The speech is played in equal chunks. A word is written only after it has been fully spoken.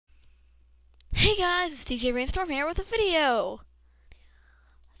Hey guys, it's DJ Brainstorm here with a video!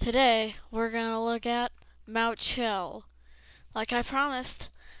 Today, we're gonna look at Mt.Shell, like I promised.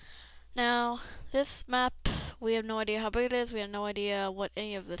 Now, this map, we have no idea how big it is, we have no idea what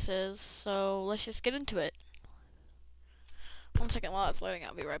any of this is, so let's just get into it. 1 second while it's loading,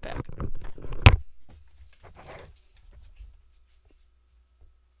 I'll be right back.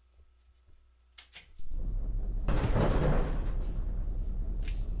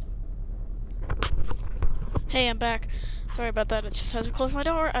 Hey, I'm back. Sorry about that, it just has to close my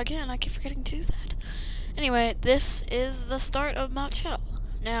door. Again, I keep forgetting to do that. Anyway, this is the start of Mt.Shell.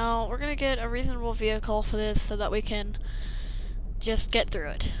 Now, we're gonna get a reasonable vehicle for this so that we can just get through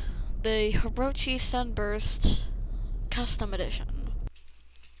it. The Hirochi Sunburst Custom Edition.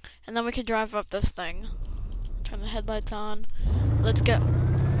 And then we can drive up this thing. Turn the headlights on. Let's go.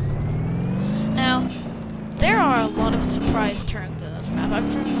 Now, there are a lot of surprise turns in this map. I've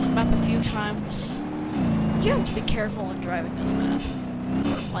driven this map a few times. You have to be careful when driving this map.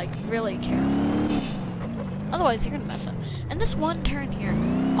 Like, really careful. Otherwise, you're gonna mess up. And this one turn here,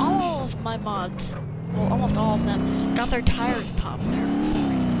 all of my mods, well, almost all of them, got their tires popped there for some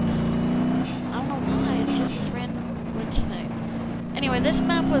reason. I don't know why, it's just this random glitch thing. Anyway, this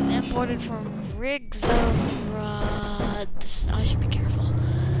map was imported from Rigs of Rods. I should be careful.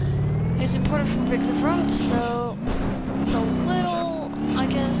 It was imported from Rigs of Rods, so it's a little, I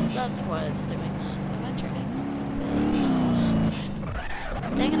guess that's why it's doing that. Am I turning?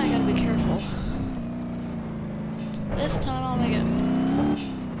 Dang it, I gotta be careful. This time I'll make it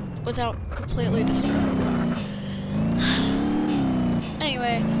without completely destroying the car.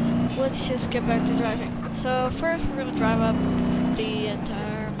 Anyway, let's just get back to driving. So first we're gonna drive up the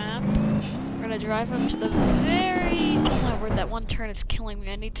entire map. We're gonna drive up to the very... Oh my word, that one turn is killing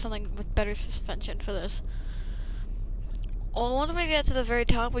me. I need something with better suspension for this. Well, once we get to the very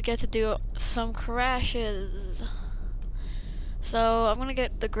top, we get to do some crashes. So I'm gonna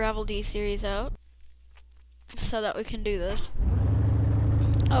get the Gravel D series out so that we can do this.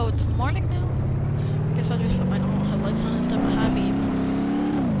 Oh, it's morning now? I guess I'll just put my normal headlights on instead of my high beams.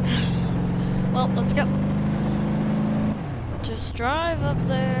 Well, let's go. Just drive up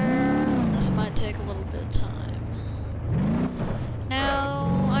there. This might take a little bit of time.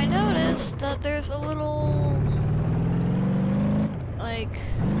 Now, I noticed that there's a little... like,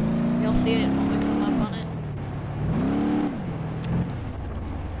 you'll see it when we come up on it.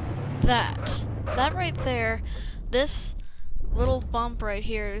 That right there, this little bump right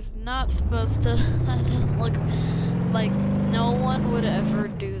here is not supposed to, that doesn't look like, no one would ever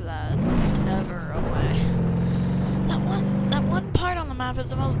do that, ever, okay. That one part on the map is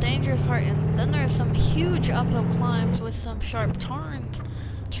the most dangerous part, and then there's some huge uphill climbs with some sharp turns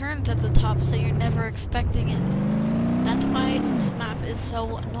at the top, so you're never expecting it. That's why this map is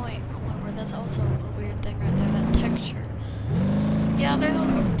so annoying. However, that's also a weird thing right there, that texture. Yeah, there's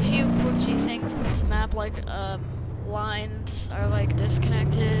a few glitchy things in this map, like, lines are, like,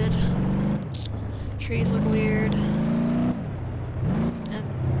 disconnected, trees look weird,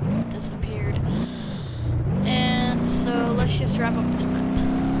 and disappeared. And so, let's just wrap up this map.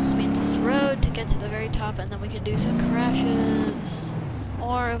 I mean, this road to get to the very top, and then we can do some crashes.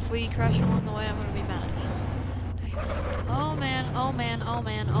 Or if we crash along the way, I'm gonna be mad. Oh man, oh man, oh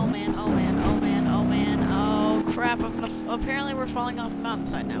man, oh man, oh man, oh man, oh man, oh crap, apparently we're falling off the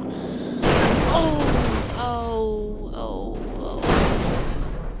mountainside now. Oh.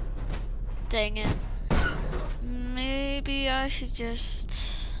 Dang it. Maybe I should just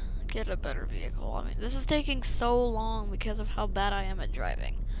get a better vehicle. I mean, this is taking so long because of how bad I am at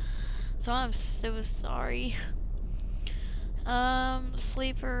driving. So I'm so sorry.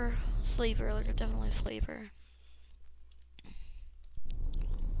 Sleeper, like definitely sleeper.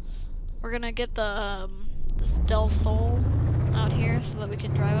 We're gonna get the this Del Sol out here so that we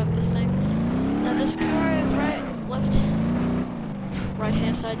can drive up this thing. Now this car is right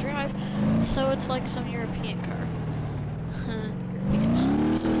hand side drive, so it's like some European car.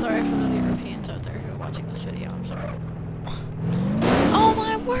 European. So sorry for the Europeans out there who are watching this video. I'm sorry. Oh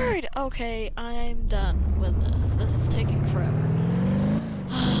my word! Okay, I'm done with this. This is taking forever.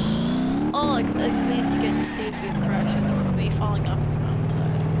 Oh, at least you get to see a few crashes of me falling off the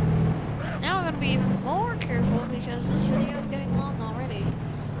mountainside. Now I'm gonna be even more careful because this video is getting long already.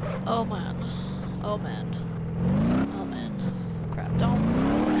 Oh man. Oh man. Oh man. Crap, don't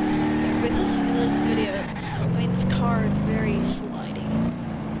fall off there. But this video, I mean this car is very slidey.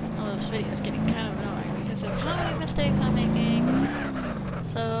 Oh, this video is getting kind of annoying because of how many mistakes I'm making.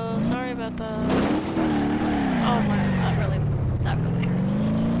 So, sorry about the... Oh man, that really hurts this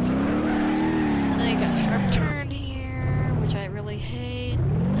video. And then you got a sharp turn here, which I really hate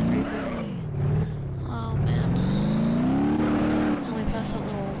every way.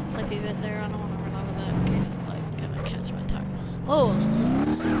 Oh,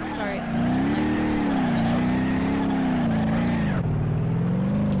 sorry.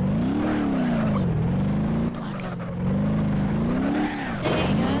 Blackout.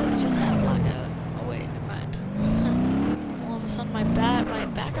 Hey guys, just had a blackout. Oh wait, never mind. All of a sudden my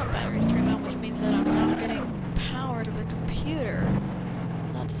backup batteries turned on, which means that I'm now getting power to the computer.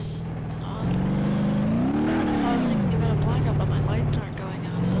 That's odd. I was thinking about a blackout, but my lights aren't going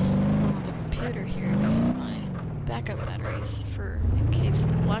on, so something's wrong with the computer here because my backup batteries, for in case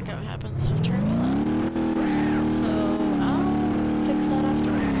the blackout happens, have turned on. So I'll fix that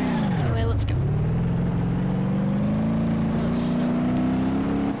after. Anyway, let's go.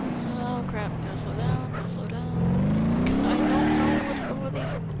 Oh crap! Gotta slow down. Gotta slow down. Because I don't know what's over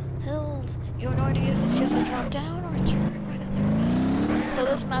these hills. You have no idea if it's just a drop down or a turn right at there. So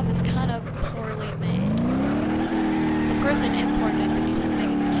this map is kind of poorly made. The person imported it, but he didn't make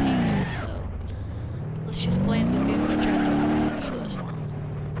any changes, so let's just blame the Beamng.Drive developers for this one.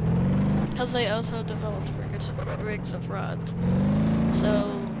 Because they also developed rigs of rods.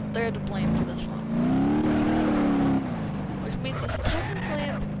 So they're to blame for this one. Which means it's technically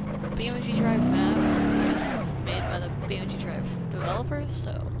a Beamng.Drive map, because it's made by the Beamng.Drive developers,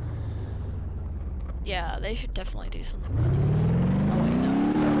 so yeah, they should definitely do something about this. Oh wait, no.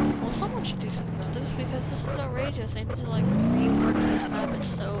 Well, someone should do something about this because this is outrageous. They need to like rework this map. It's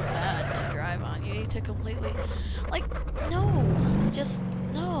so bad to drive on. You need to completely, like, no, just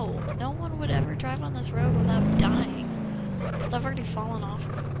no. No one would ever drive on this road without dying. Because I've already fallen off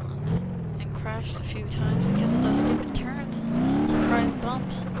of it once and crashed a few times because of those stupid turns, surprise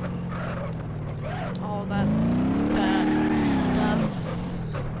bumps, all that bad stuff.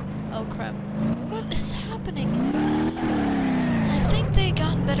 Oh crap! What is happening? I think they've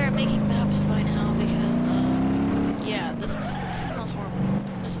gotten better at making maps by now because, yeah, this is the most horrible.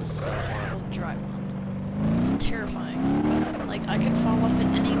 This is so horrible to drive on. It's terrifying. Like, I could fall off at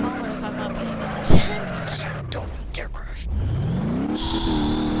any moment if I'm not paying attention. Don't you dare crash.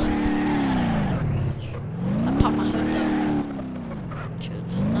 I popped my hood though, which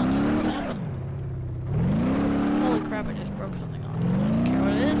is not supposed to happen. Holy crap, I just broke something off. I don't care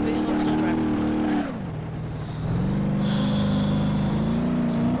what it is because I'm still driving.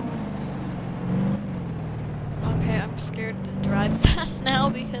 Okay, I'm scared to drive fast now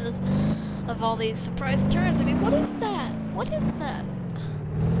because of all these surprise turns. I mean, what is that? What is that?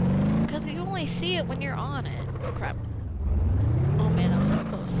 Because you only see it when you're on it. Oh, crap. Oh man, that was so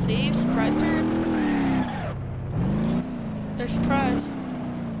close. See? Surprise turns. They're surprise.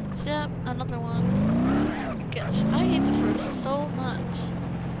 Yep, another one. I hate this road so much.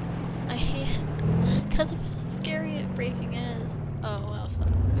 I hate it because of how scary it braking is. Oh well, so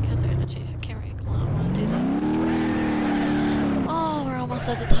because I gotta change the camera angle, I don't want to do that. Oh, we're almost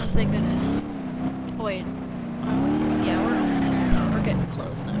at the top, thank goodness. Wait, are we? Yeah, we're almost at the top. We're getting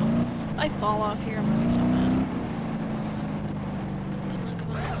close now. If I fall off here, I'm gonna be so mad. Come on,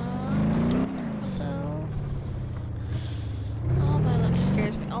 come on. Don't hurt myself. Oh my, that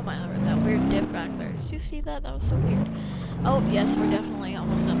scares me. Oh my, that weird dip back there. Did you see that? That was so weird. Oh, yes, we're definitely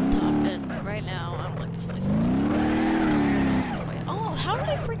almost at the top. And right now, I don't like this license plate. Oh, how did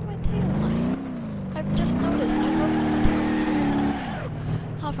I break my tail light? I've just noticed. I broke my tail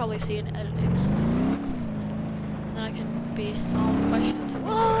light. I'll probably see an editing. Then I can be all questions.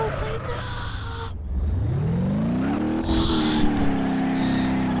 Whoa, please no! What?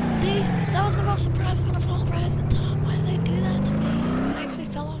 See? That was the most surprised one of all, right at the top. Why did they do that to me? I actually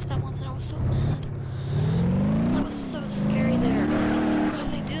fell off that once and I was so mad. That was so scary there. Why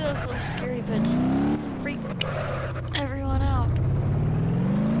did they do those little scary bits? Freak everyone out.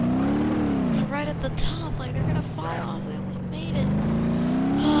 I'm right at the top, like they're gonna fall off. We almost made it.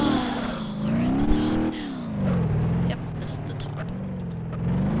 We're at the top now. Yep, this is the top.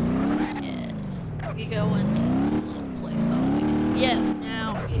 Yes. We go into this little place. Oh, wait. Yes,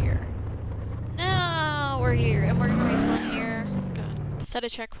 now we're here. Now we're here, and we're gonna respawn here. Gonna set a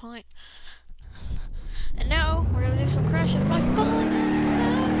checkpoint. And now we're gonna do some crashes by falling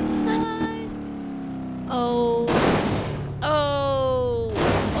off the side. Oh. Oh.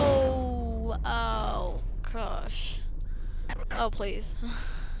 Oh. Oh. Gosh. Oh, please.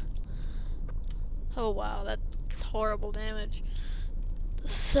 Oh, wow. That's horrible damage.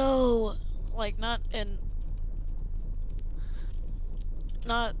 So, like, not,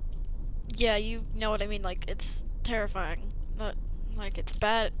 yeah, you know what I mean. Like, it's terrifying. Not, like, it's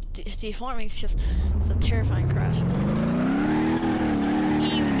bad. Deforming. It's just, it's a terrifying crash.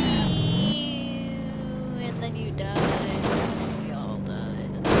 And then you die. We all died.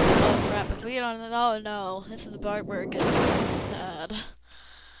 Oh crap! If we get on, oh no, this is the part where it gets sad.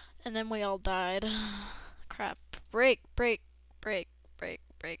 And then we all died. Crap! Break! Break! Brake, brake,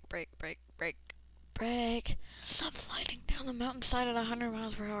 brake, brake, brake, brake, brake. Stop sliding down the mountainside at 100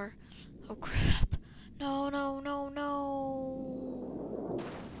 miles per hour. Oh crap. No, no, no, no.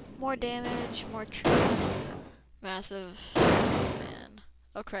 More damage, more trees. Massive. Man.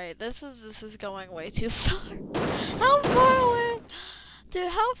 Okay, this is going way too far. How far away? Dude,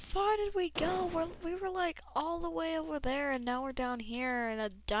 how far did we go? We were like all the way over there, and now we're down here in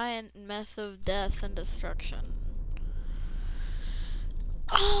a giant mess of death and destruction.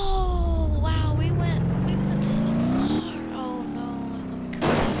 Oh wow, we went so far. Oh no, and then we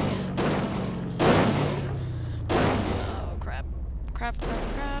crashed again. Oh crap. Crap,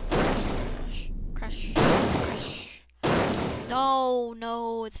 crap, crap. Crash, crash, crash. No,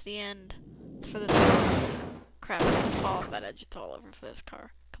 no, it's the end. It's for this car. Crap, if I fall off that edge, it's all over for this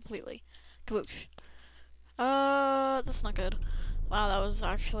car. Completely. Kaboosh. That's not good. Wow, that was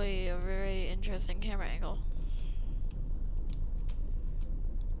actually a very interesting camera angle.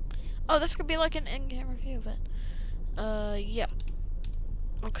 Oh, this could be like an in-camera view, but, yeah.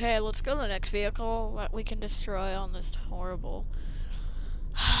 Okay, let's go to the next vehicle that we can destroy on this horrible...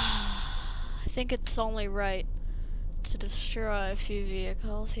 I think it's only right to destroy a few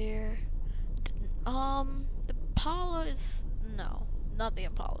vehicles here. The Impala is... No, not the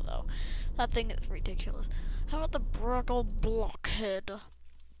Impala, though. That thing is ridiculous. How about the Bruckle Blockhead?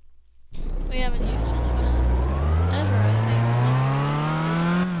 We haven't used this one ever, I think.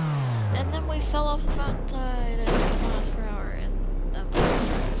 And then we fell off the mountainside at 2 miles per hour, and then we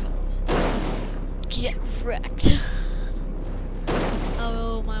destroyed ourselves. Get wrecked.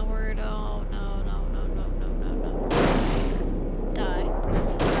 Oh my word, oh no, no, no, no, no, no, no. Die.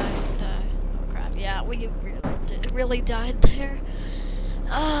 Die, die. Oh crap, yeah, we really died there.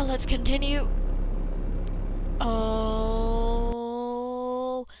 Let's continue.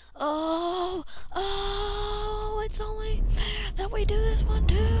 Oh, it's only fair that we do this one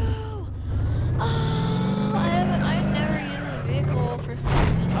too. Oh, I've never used a vehicle for some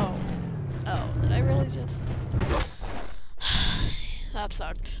reason. Oh, did I really just... That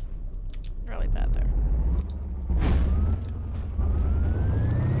sucked. Really bad there.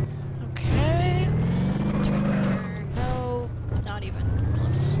 Okay. No, not even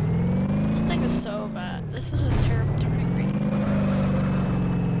close. This thing is so bad. This is a terrible turning radius.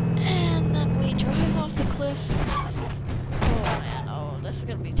 And then we drive off the cliff. Oh man, oh, this is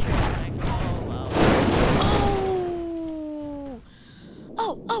gonna be terrifying. Oh, wow.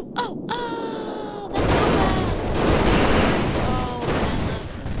 Oh, that's so bad. Oh man,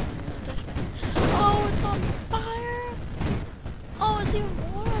 that's so bad. Oh, it's on fire. Oh, it's even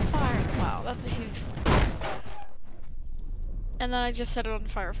more on fire. Wow, that's a huge one. And then I just set it on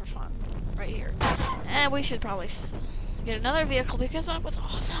fire for fun, right here. And we should probably get another vehicle because that was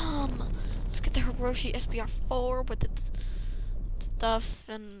awesome. Let's get the Hiroshi SBR4 with its stuff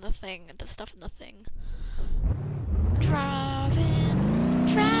and the thing, Driving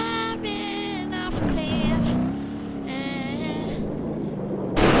off a cliff.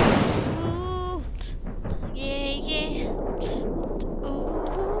 Ooh, yeah.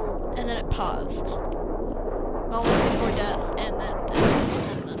 Ooh, and then it paused. Moments before death, and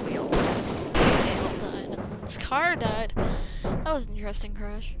then we all died. They all died, and then this car died. That was an interesting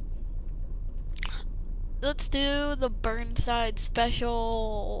crash. Let's do the Burnside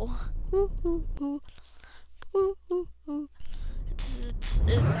special.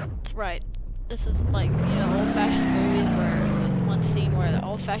 It's right. This is like, you know, old-fashioned movies where the one scene where the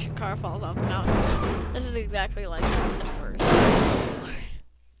old-fashioned car falls off the mountain. This is exactly like that, except worse.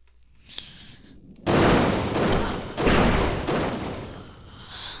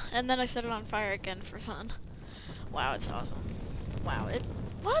 And then I set it on fire again for fun. Wow, it's awesome. Wow,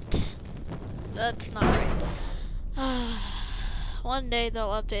 what? That's not right. One day they'll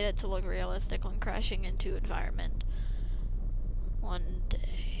update it to look realistic when crashing into environment. One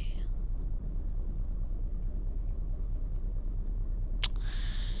day.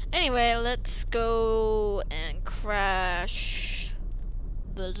 Anyway, let's go and crash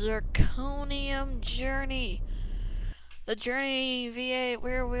the Zirconium Journey. The Journey V8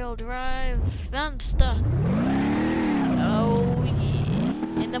 rear-wheel drive monster. Oh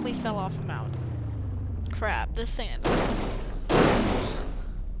yeah. And then we fell off a mountain. Crap, this thing is...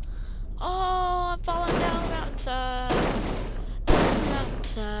 Oh, I'm falling down the mountainside.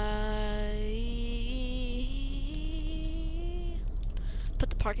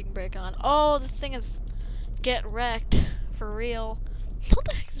 Put the parking brake on. Oh, this thing is get wrecked for real. What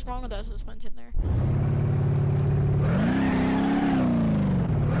the heck is wrong with that suspension there?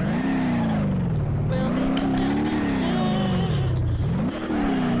 Will we come down the mountainside? Will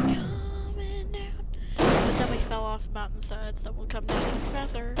we coming down? But then we fell off mountainsides that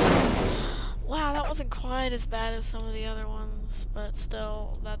wasn't quite as bad as some of the other ones, but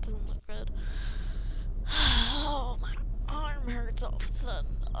still, that doesn't look good. Oh, my arm hurts all of a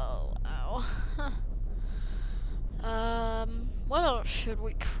sudden. Oh, ow. What else should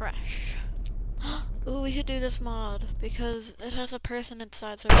we crash? Ooh, we should do this mod, because it has a person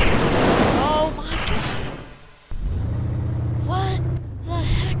inside, so oh my god! What the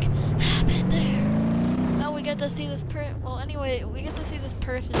heck happened there? Oh, we get to see this well, anyway, we get to see this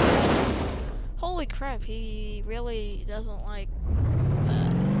person. Holy crap, he really doesn't like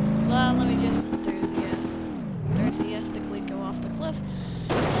that. Well, let me just enthusiastically go off the cliff.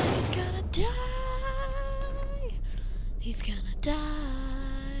 And he's gonna die! He's gonna die!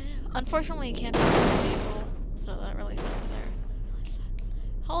 Unfortunately, he can't be vehicle, so that really sucks there.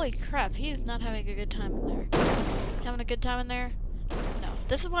 Holy crap, he's not having a good time in there. Having a good time in there? No.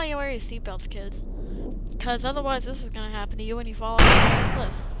 This is why you wear your seatbelts, kids. Because otherwise this is going to happen to you when you fall off the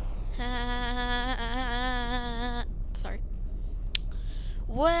cliff. Sorry.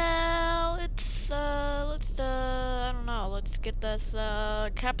 Well, I don't know, let's get this,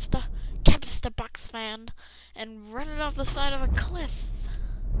 capsta box fan and run it off the side of a cliff.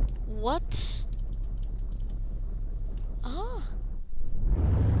 What? Oh.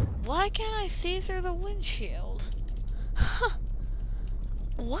 Why can't I see through the windshield? Huh.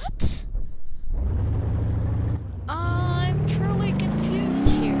 What? I'm truly confused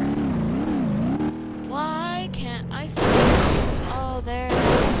here. Why can't I see? Oh, there.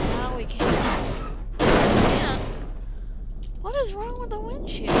 Now we can. Man, what is wrong with the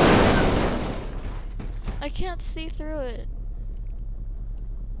windshield? I can't see through it.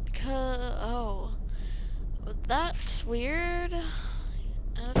 Oh. That's weird.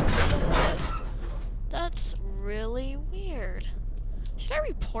 That's really weird. Should I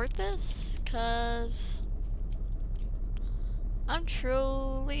report this? 'Cause I'm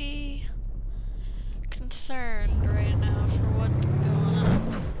truly concerned right now for what's going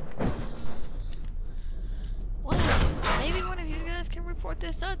on. Wow, maybe one of you guys can report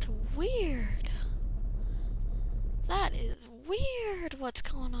this. That's weird. That is weird what's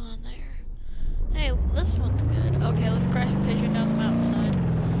going on there. Hey, this one's good. Okay, let's crash a pigeon down the mountainside.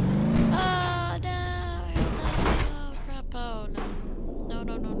 No, crap, oh, no.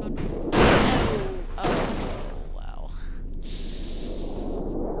 No. Oh, wow.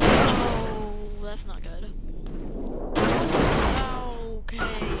 Oh, that's not good.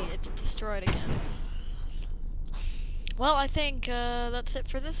 Okay, it's destroyed again. Well, I think, that's it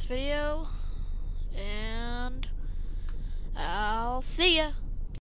for this video. And I'll see ya.